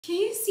Can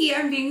you see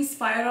I'm being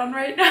spied on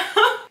right now?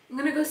 I'm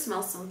gonna go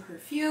smell some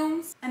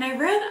perfumes. And I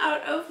ran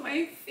out of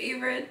my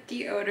favorite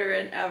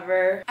deodorant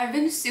ever. I've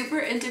been super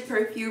into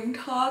perfume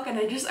talk and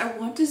I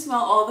want to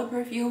smell all the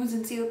perfumes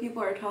and see what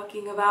people are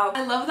talking about.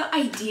 I love the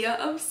idea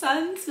of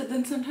scents, but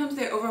then sometimes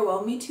they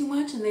overwhelm me too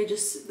much and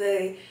it's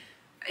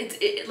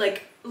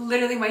like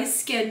literally my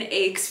skin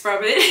aches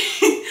from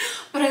it.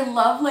 But I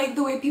love like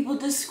the way people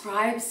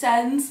describe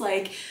scents,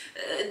 like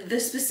the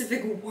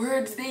specific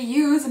words they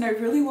use, and I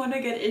really want to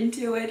get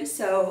into it,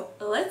 so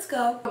let's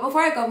go. But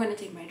before I go, I'm gonna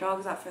take my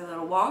dogs out for a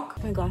little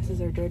walk. My glasses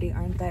are dirty,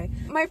 aren't they?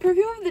 My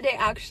perfume of the day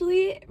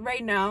actually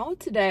right now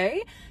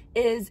today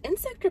is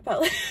insect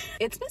repellent.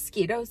 It's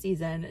mosquito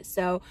season,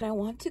 so I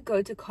want to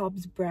go to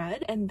Cobb's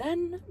Bread and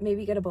then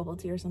maybe get a bubble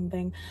tea or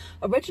something.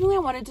 Originally I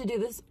wanted to do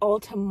this all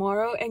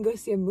tomorrow and go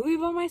see a movie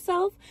by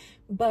myself,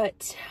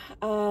 but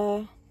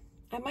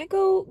I might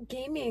go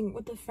gaming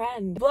with a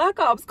friend. Black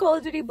Ops, Call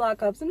of Duty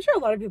Black Ops. I'm sure a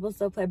lot of people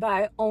still play, but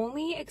I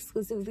only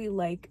exclusively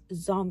like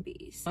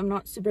zombies. I'm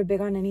not super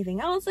big on anything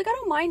else. Like, I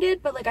don't mind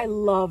it, but like I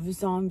love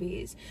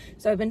zombies.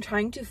 So I've been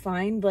trying to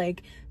find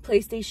like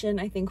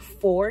PlayStation, I think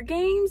 4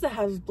 games that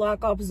have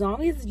Black Ops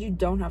zombies that you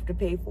don't have to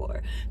pay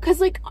for. Cause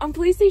like on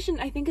PlayStation,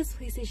 I think it's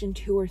PlayStation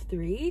 2 or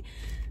 3.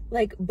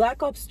 Like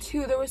Black Ops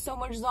 2, there was so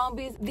much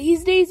zombies.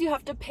 These days you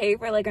have to pay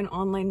for like an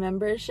online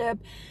membership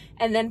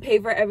and then pay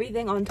for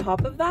everything on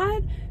top of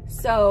that.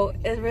 So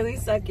it's really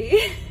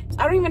sucky.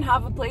 I don't even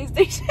have a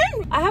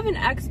PlayStation. I have an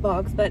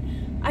Xbox, but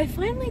I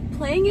find like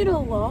playing it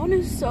alone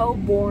is so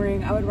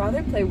boring. I would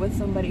rather play with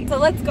somebody. So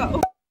let's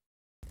go.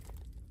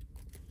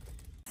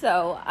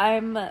 So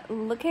I'm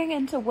looking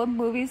into what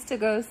movies to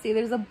go see.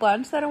 There's a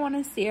bunch that I want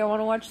to see. I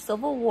want to watch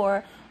Civil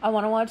War. I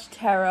want to watch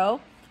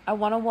Tarot. I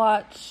want to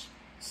watch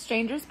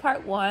Strangers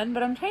Part 1,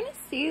 but I'm trying to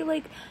see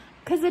like,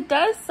 because it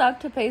does suck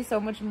to pay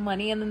so much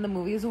money and then the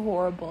movie is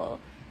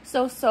horrible.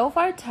 So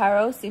far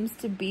Tarot seems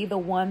to be the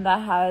one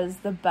that has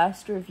the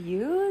best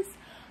reviews,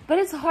 but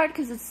it's hard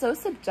because it's so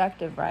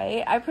subjective,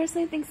 right? I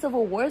personally think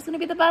Civil War is going to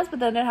be the best, but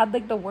then it had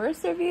like the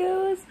worst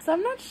reviews, so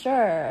I'm not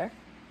sure.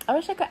 I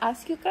wish I could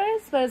ask you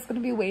guys, but it's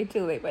going to be way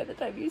too late by the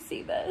time you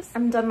see this.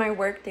 I'm done my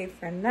work day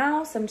for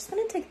now, so I'm just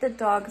going to take the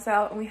dogs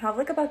out and we have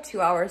like about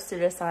 2 hours to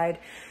decide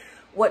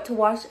what to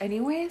watch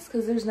anyways,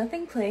 because there's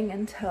nothing playing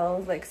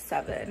until like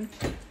 7.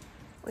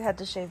 We had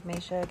to shave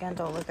Meisha again.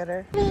 Don't look at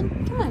her.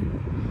 Kevin, come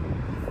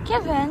on.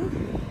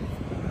 Kevin,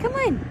 come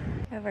on.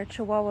 We have our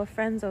Chihuahua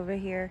friends over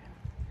here.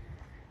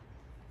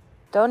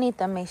 Don't eat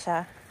them,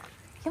 Meisha.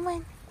 Come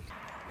on.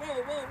 Whoa,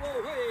 whoa,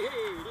 whoa, hey,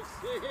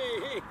 hey,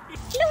 hey.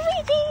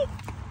 Luigi!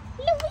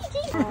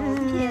 Luigi! Oh,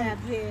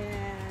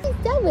 Kevin.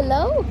 He's down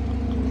below.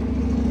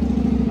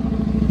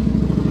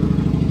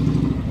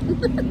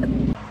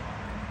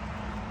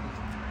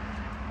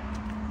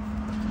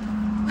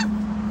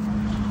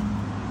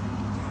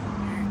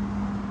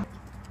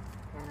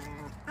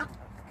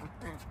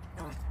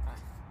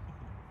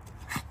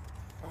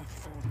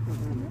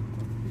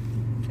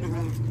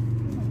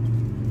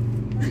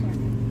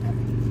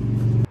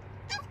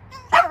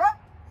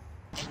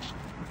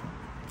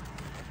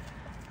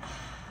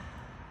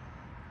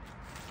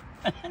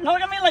 Don't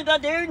look at me like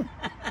that, dude.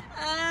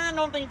 I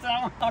don't think so.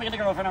 I'll get a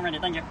girlfriend already,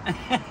 thank you.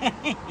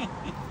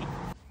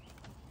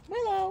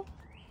 Willow.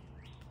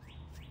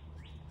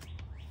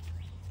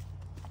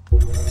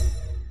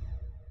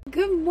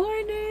 Good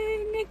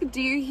morning.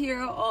 Do you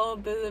hear all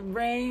the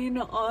rain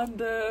on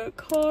the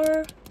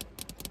car?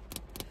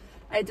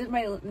 I did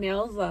my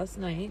nails last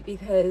night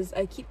because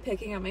I keep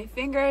picking at my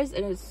fingers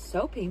and it's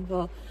so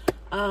painful.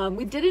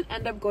 We didn't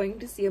end up going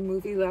to see a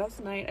movie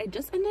last night. I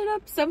just ended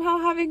up somehow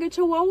having a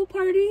Chihuahua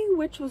party,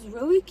 which was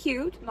really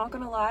cute, not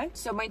gonna lie.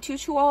 So my 2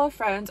 Chihuahua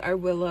friends are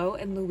Willow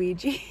and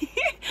Luigi.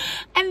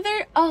 And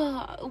they're,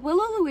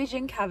 Willow, Luigi,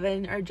 and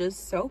Kevin are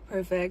just so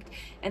perfect.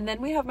 And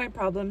then we have my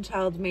problem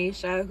child,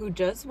 Meisha, who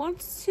just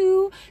wants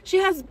to, she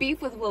has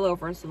beef with Willow,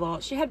 first of all.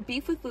 She had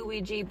beef with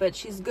Luigi, but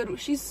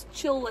she's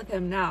chill with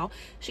him now.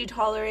 She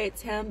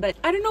tolerates him, but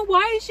I don't know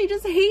why she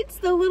just hates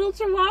the little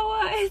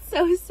Chihuahua. It's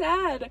so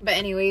sad. But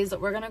anyways,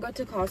 we're gonna go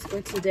to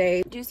Costco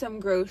today, do some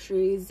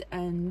groceries,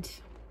 and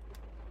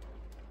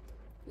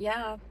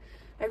yeah,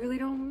 I really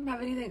don't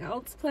have anything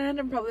else planned.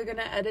 I'm probably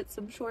gonna edit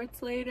some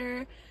shorts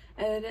later,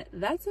 and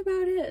that's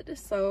about it.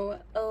 So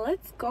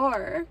let's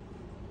go.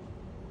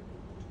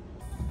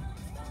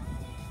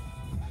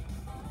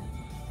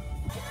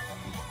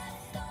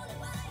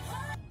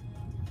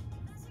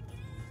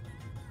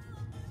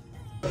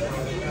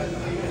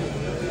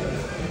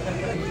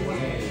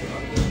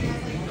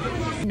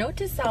 Note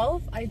to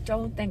self, I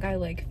don't think I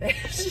like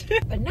fish.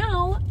 But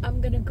now I'm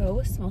gonna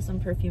go smell some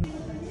perfume.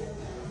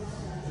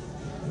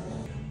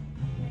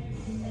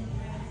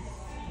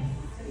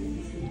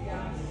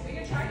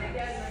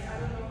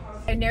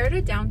 I narrowed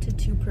it down to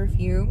 2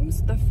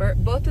 perfumes.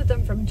 Both of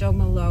them from Jo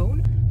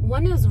Malone.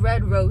 One is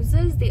Red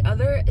Roses, the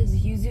other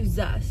is Yuzu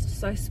Zest.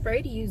 So I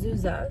sprayed Yuzu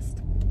Zest,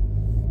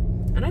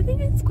 and I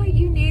think it's quite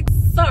unique.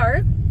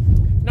 So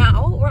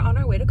now we're on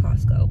our way to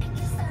Costco.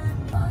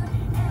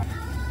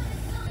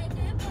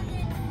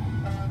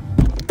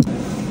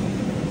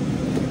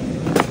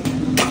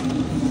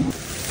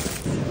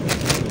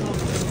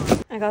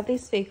 I got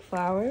these fake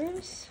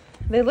flowers.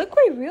 They look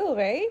quite real,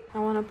 right? I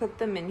want to put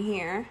them in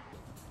here.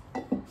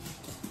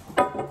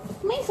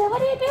 Mesa, what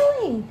are you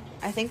doing?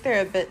 I think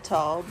they're a bit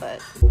tall,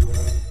 but...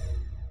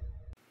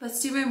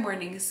 Let's do my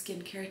morning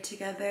skincare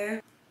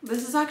together.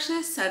 This is actually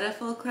a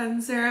Cetaphil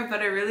cleanser, but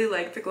I really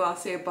like the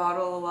Glossier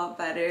bottle a lot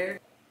better.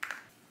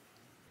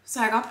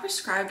 So I got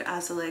prescribed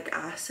azelaic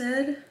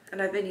acid,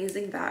 and I've been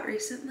using that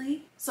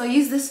recently. So I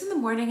use this in the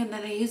morning and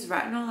then I use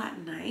retinol at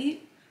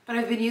night. But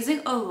I've been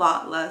using a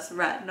lot less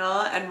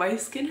retinol and my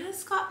skin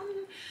has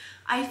gotten,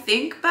 I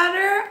think,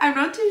 better. I'm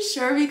not too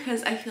sure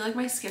because I feel like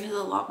my skin is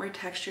a lot more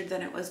textured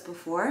than it was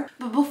before.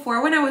 But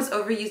before, when I was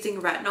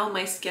overusing retinol,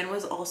 my skin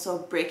was also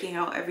breaking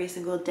out every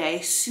single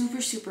day,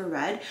 super, super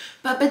red.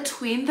 But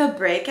between the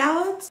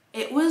breakouts,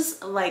 it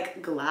was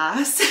like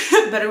glass,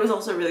 but it was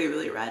also really,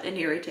 really red and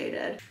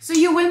irritated. So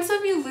you win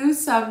some, you lose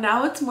some.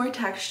 Now it's more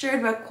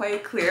textured, but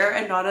quite clear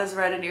and not as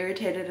red and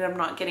irritated, and I'm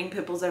not getting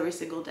pimples every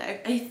single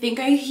day. I think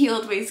I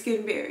healed my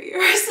skin barrier.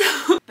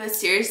 But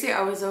seriously,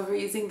 I was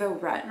overusing the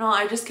retinol.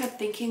 I just kept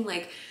thinking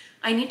like,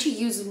 I need to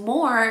use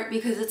more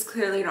because it's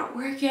clearly not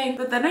working.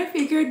 But then I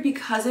figured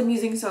because I'm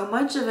using so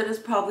much of it, it's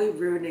probably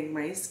ruining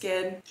my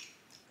skin.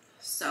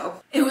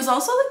 So it was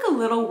also like a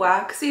little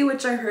waxy,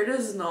 which I heard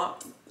is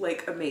not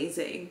like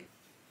amazing.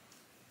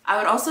 I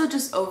would also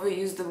just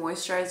overuse the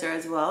moisturizer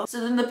as well.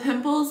 So then the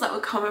pimples that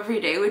would come every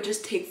day would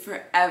just take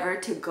forever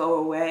to go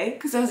away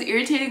because I was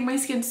irritating my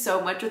skin so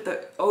much with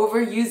the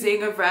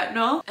overusing of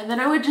retinol. And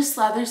then I would just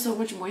slather so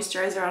much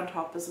moisturizer on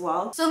top as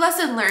well. So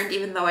lesson learned,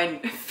 even though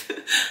I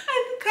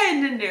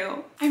kind of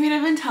knew. I mean,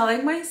 I've been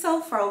telling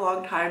myself for a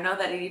long time now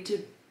that I need to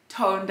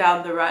tone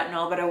down the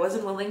retinol, but I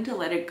wasn't willing to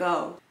let it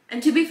go.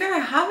 And to be fair, I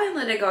haven't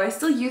let it go. I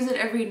still use it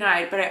every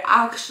night, but I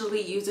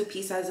actually use a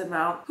pea-sized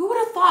amount. Who would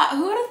have thought?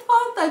 Who would have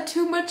thought that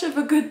too much of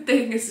a good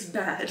thing is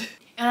bad?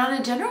 And on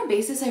a general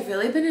basis, I've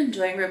really been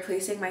enjoying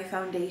replacing my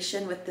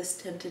foundation with this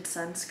tinted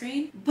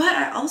sunscreen. But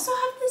I also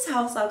have this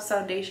House Labs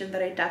foundation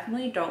that I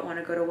definitely don't want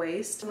to go to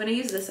waste. I'm going to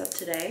use this up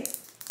today.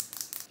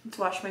 Let's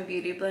wash my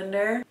beauty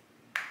blender.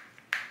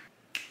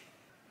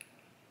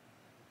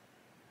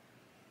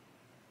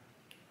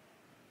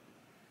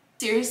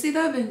 Seriously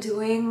though, I've been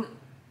doing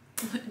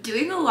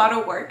a lot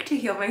of work to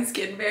heal my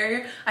skin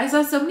barrier. I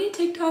saw so many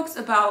TikToks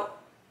about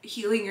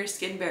healing your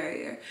skin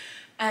barrier,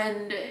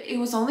 and it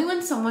was only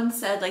when someone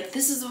said like,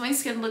 this is what my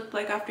skin looked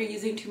like after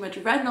using too much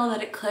retinol,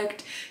 that it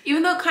clicked.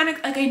 Even though kind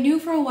of like I knew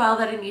for a while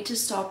that I need to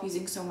stop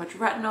using so much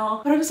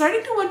retinol, but I'm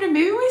starting to wonder,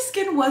 maybe my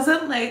skin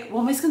wasn't like,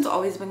 well, my skin's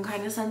always been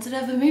kind of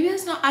sensitive, but maybe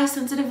it's not as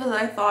sensitive as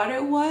I thought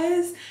it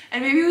was,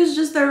 and maybe it was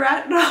just the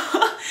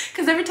retinol.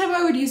 Because every time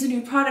I would use a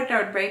new product,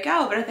 I would break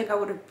out, but I think I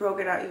would have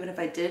broken out even if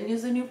I didn't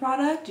use a new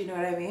product. You know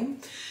what I mean?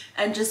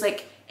 And just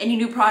like any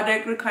new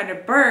product would kind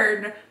of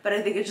burn, but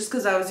I think it's just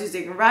because I was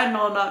using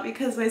retinol, not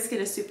because my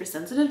skin is super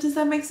sensitive. Does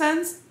that make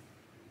sense?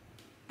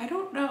 I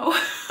don't know.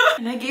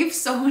 And I gave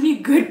so many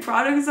good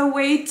products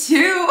away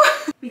too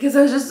because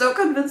I was just so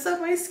convinced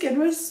that my skin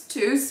was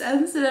too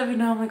sensitive, and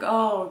now I'm like,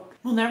 oh,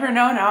 we'll never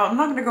know now. I'm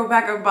not gonna go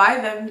back and buy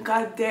them,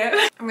 god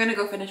damn. I'm gonna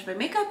go finish my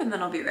makeup and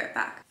then I'll be right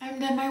back. I'm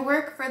done my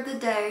work for the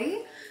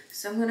day,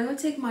 so I'm gonna go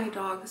take my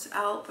dogs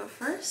out, but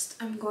first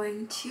I'm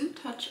going to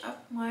touch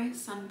up my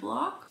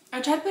sunblock. I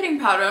tried putting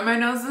powder on my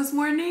nose this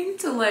morning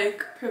to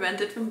like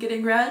prevent it from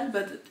getting red,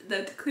 but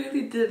that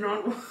clearly did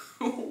not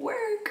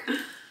work.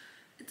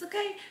 It's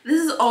okay.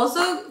 This has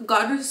also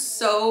got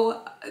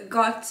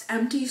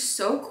empty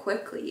so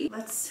quickly.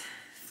 Let's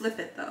flip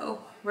it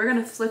though. We're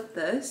gonna flip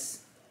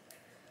this.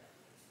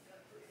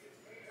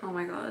 Oh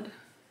my god.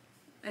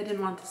 I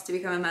didn't want this to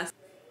become a mess.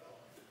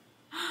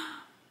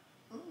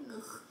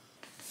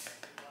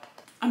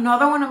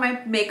 Another one of my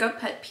makeup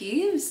pet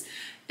peeves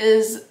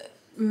is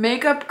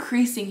makeup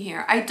creasing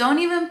here. I don't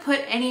even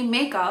put any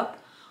makeup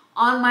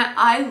on my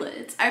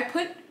eyelids. I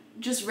put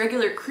just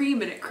regular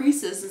cream and it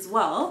creases as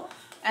well.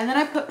 And then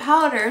I put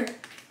powder,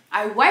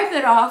 I wipe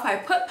it off, I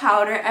put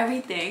powder,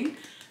 everything,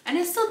 and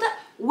it's still done.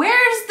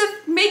 Where's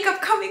the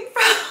makeup coming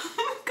from?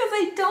 Because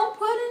I don't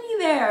put any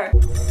there.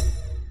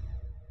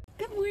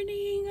 Good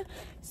morning.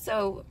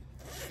 So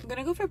I'm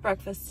gonna go for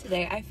breakfast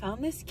today. I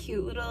found this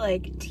cute little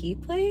like tea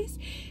place.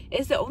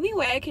 It's the only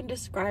way I can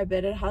describe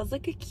it. It has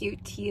like a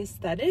cute tea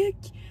aesthetic.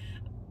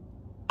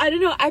 I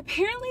don't know.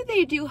 Apparently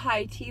they do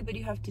high tea, but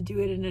you have to do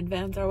it in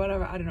advance or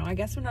whatever. I don't know. I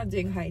guess we're not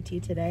doing high tea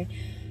today.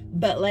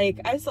 But like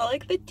I saw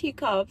like the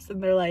teacups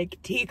and they're like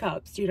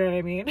teacups. Do you know what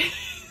I mean?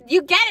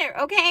 You get it,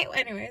 okay?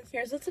 Anyways,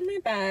 here's what's in my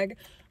bag.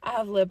 I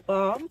have lip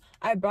balm.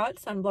 I brought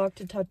sunblock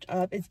to touch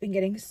up. It's been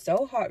getting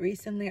so hot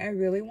recently. I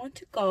really want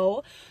to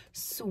go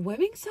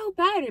swimming so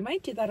bad. I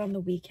might do that on the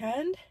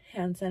weekend.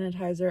 Hand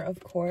sanitizer,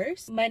 of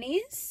course.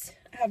 Monies.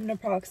 I have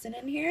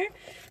naproxen in here.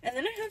 And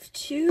then I have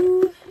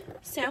 2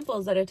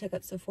 samples that I took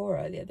at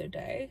Sephora the other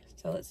day.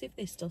 So let's see if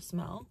they still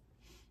smell.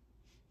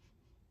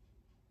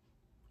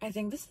 I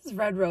think this is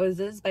Red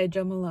Roses by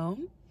Jo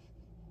Malone.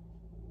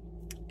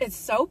 It's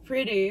so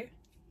pretty.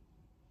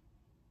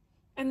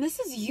 And this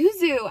is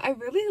yuzu. I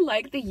really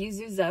like the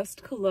yuzu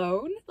zest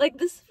cologne. Like,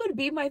 this would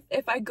be my,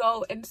 if I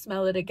go and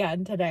smell it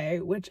again today,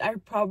 which I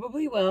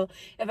probably will.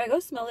 If I go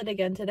smell it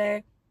again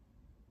today,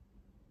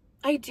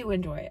 I do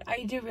enjoy it.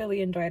 I do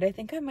really enjoy it. I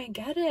think I might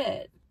get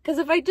it. Because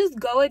if I just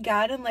go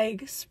again and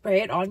like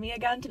spray it on me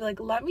again to be like,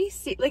 let me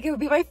see, like it would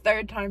be my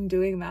third time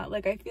doing that.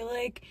 Like I feel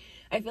like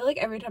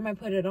every time I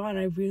put it on,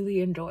 I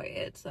really enjoy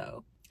it.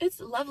 So it's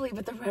lovely.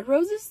 But the red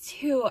roses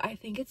too, I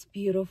think it's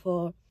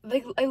beautiful.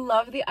 Like I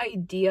love the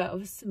idea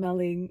of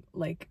smelling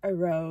like a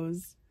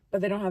rose, but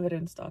they don't have it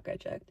in stock, I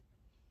checked.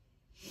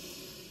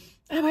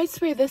 I might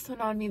spray this one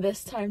on me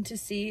this time to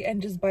see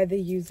and just buy the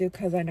yuzu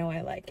because I know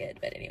I like it.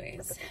 But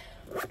anyways,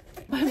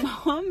 my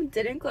mom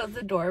didn't close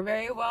the door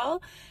very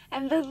well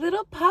and the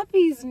little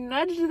puppies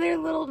nudged their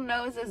little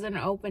noses and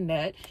opened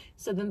it.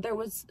 So then there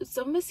was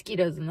some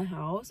mosquitoes in the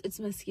house. It's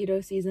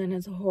mosquito season.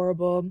 It's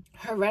horrible,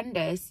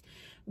 horrendous,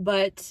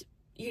 but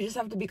you just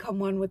have to become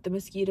one with the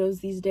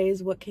mosquitoes these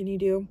days. What can you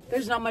do?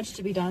 There's not much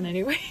to be done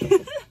anyway.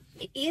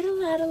 You eat a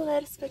lot of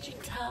lettuce, but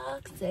you're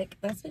toxic.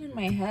 That's been in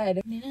my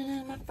head.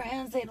 No, my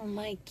friends, they don't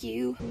like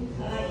you.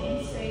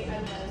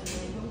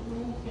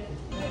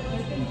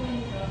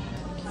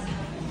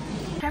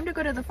 Time to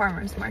go to the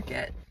farmer's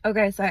market.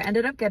 Okay, so I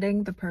ended up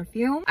getting the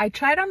perfume. I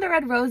tried on the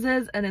red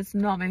roses and it's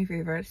not my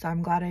favorite, so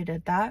I'm glad I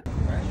did that.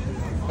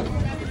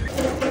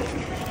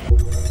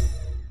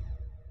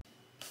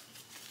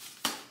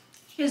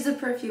 Here's the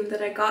perfume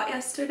that I got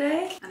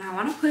yesterday and I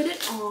want to put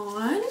it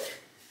on.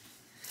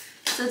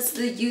 So it's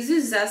the Yuzu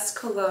Zest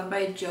Cologne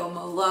by Jo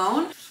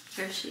Malone.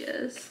 Here she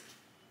is.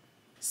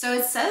 So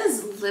it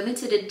says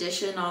limited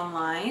edition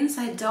online,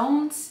 so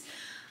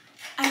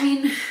I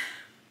mean,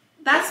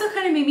 that's what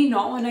kind of made me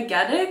not want to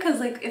get it, because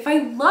like if I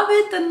love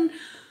it, then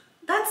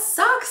that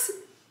sucks.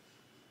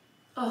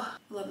 Oh,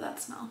 I love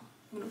that smell.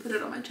 I'm gonna put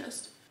it on my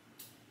chest.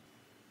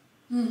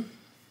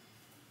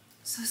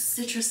 So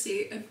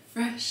citrusy and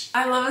fresh.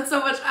 I love it so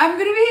much.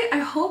 I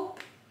hope,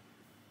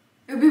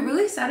 it would be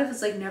really sad if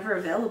it's like never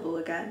available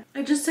again.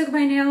 I just took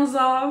my nails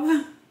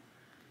off.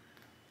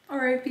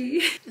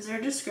 R.I.P. Is there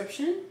a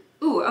description?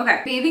 Ooh,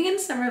 okay. Bathing in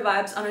summer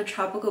vibes on a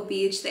tropical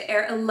beach, the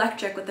air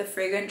electric with the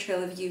fragrant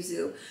trail of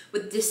yuzu,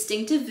 with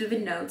distinctive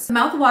vivid notes. The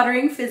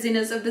mouth-watering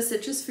fizziness of the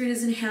citrus fruit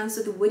is enhanced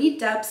with woody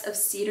depths of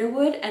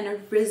cedarwood and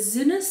a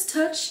resinous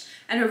touch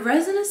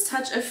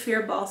of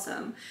fear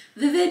balsam.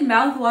 Vivid,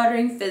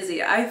 mouth-watering,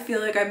 fizzy. I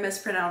feel like I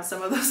mispronounced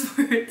some of those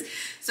words.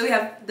 So we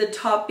have the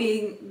top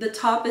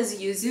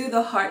is yuzu,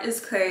 the heart is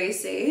clary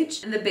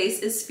sage, and the base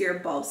is fear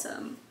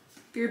balsam.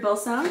 Fear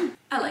balsam?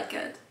 I like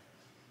it.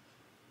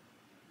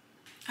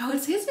 I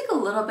would say it's like a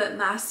little bit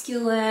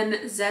masculine,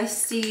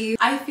 zesty.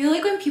 I feel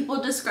like when people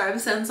describe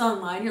scents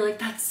online, you're like,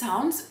 that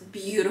sounds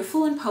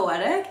beautiful and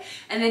poetic.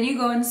 And then you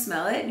go and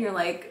smell it and you're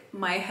like,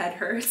 my head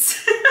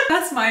hurts.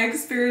 That's my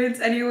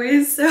experience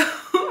anyways, so,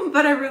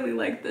 but I really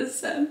like this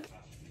scent.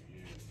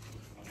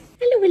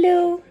 Hello,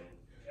 hello.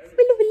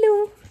 Hello,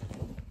 hello.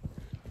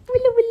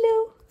 Hello,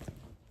 hello.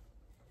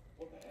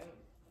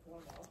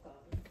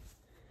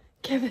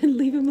 Kevin,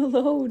 leave him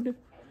alone.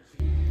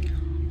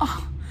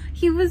 Oh.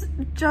 He was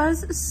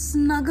just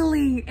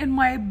snuggling in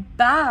my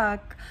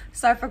back.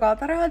 So I forgot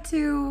that I had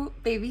to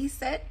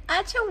babysit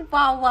a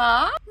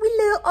Chihuahua.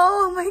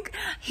 Oh my God,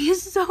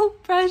 he's so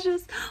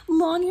precious.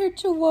 Long-haired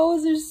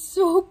Chihuahuas are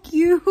so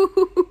cute.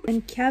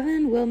 And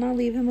Kevin will not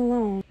leave him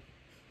alone.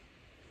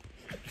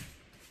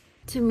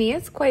 To me,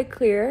 it's quite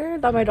clear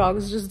that my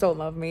dogs just don't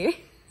love me.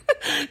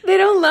 They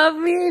don't love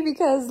me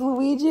because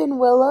Luigi and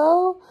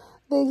Willow,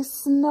 they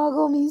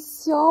snuggle me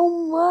so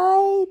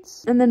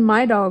much. And then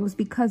my dogs,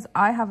 because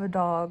I have a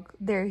dog,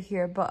 they're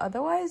here, but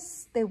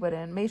otherwise they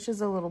wouldn't.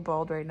 Maisha's a little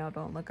bald right now,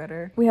 don't look at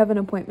her. We have an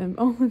appointment.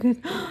 Oh, look at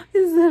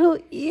his little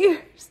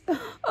ears.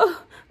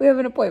 Oh, we have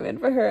an appointment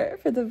for her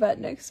for the vet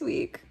next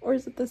week. Or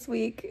is it this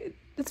week?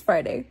 It's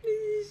Friday.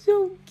 He's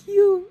so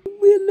cute.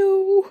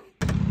 Willow.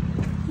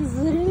 He's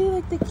literally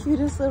like the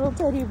cutest little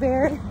teddy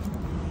bear.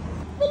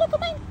 Willow,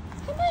 come on.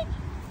 Come on.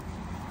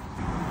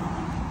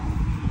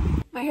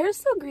 My hair is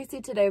so greasy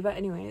today, but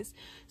anyways,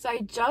 so I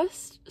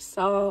just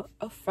saw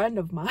a friend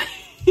of mine.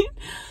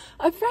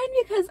 A friend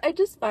because I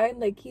just find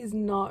like he's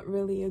not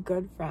really a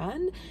good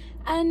friend.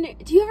 And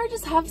do you ever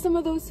just have some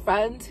of those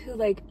friends who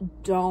like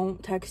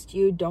don't text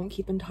you, don't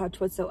keep in touch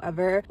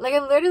whatsoever? Like I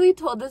literally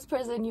told this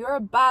person, you're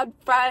a bad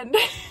friend.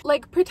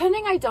 Like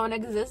pretending I don't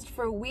exist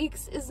for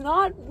weeks is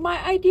not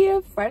my idea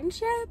of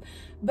friendship.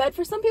 But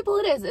for some people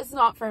it is. It's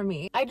not for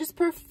me. I just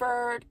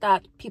prefer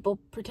that people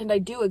pretend I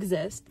do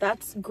exist.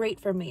 That's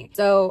great for me.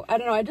 So I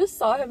don't know, I just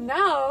saw him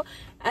now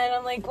and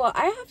I'm like, well,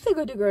 I have to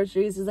go do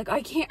groceries. He's like,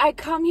 I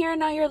come here and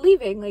now you're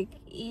leaving. Like,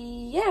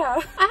 yeah,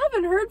 I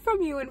haven't heard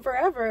from you in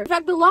forever. In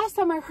fact, the last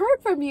time I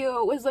heard from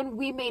you was when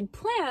we made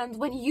plans,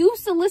 when you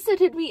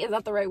solicited me, is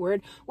that the right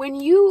word? When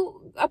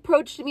you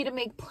approached me to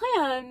make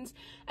plans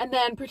and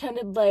then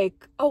pretended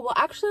like, oh, well,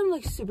 actually I'm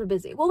like super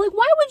busy. Well, like,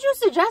 why would you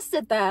suggest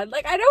it then?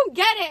 Like, I don't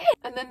get it.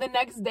 And then the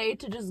next day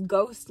to just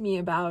ghost me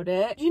about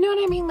it. You know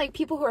what I mean? Like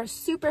people who are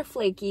super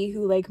flaky,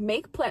 who like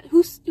make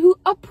plans, who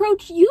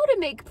approach you to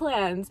make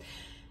plans.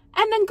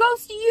 and then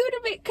ghost you to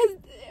make, because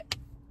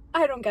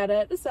I don't get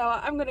it. So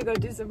I'm gonna go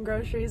do some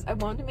groceries. I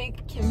want to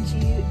make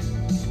kimchi.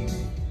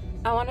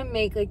 I want to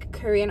make like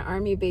Korean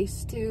army base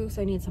stew,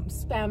 so I need some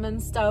spam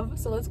and stuff.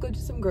 So let's go do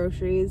some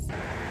groceries.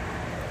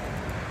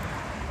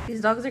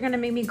 These dogs are gonna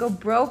make me go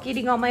broke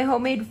eating all my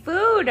homemade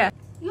food.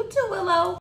 You too, Willow.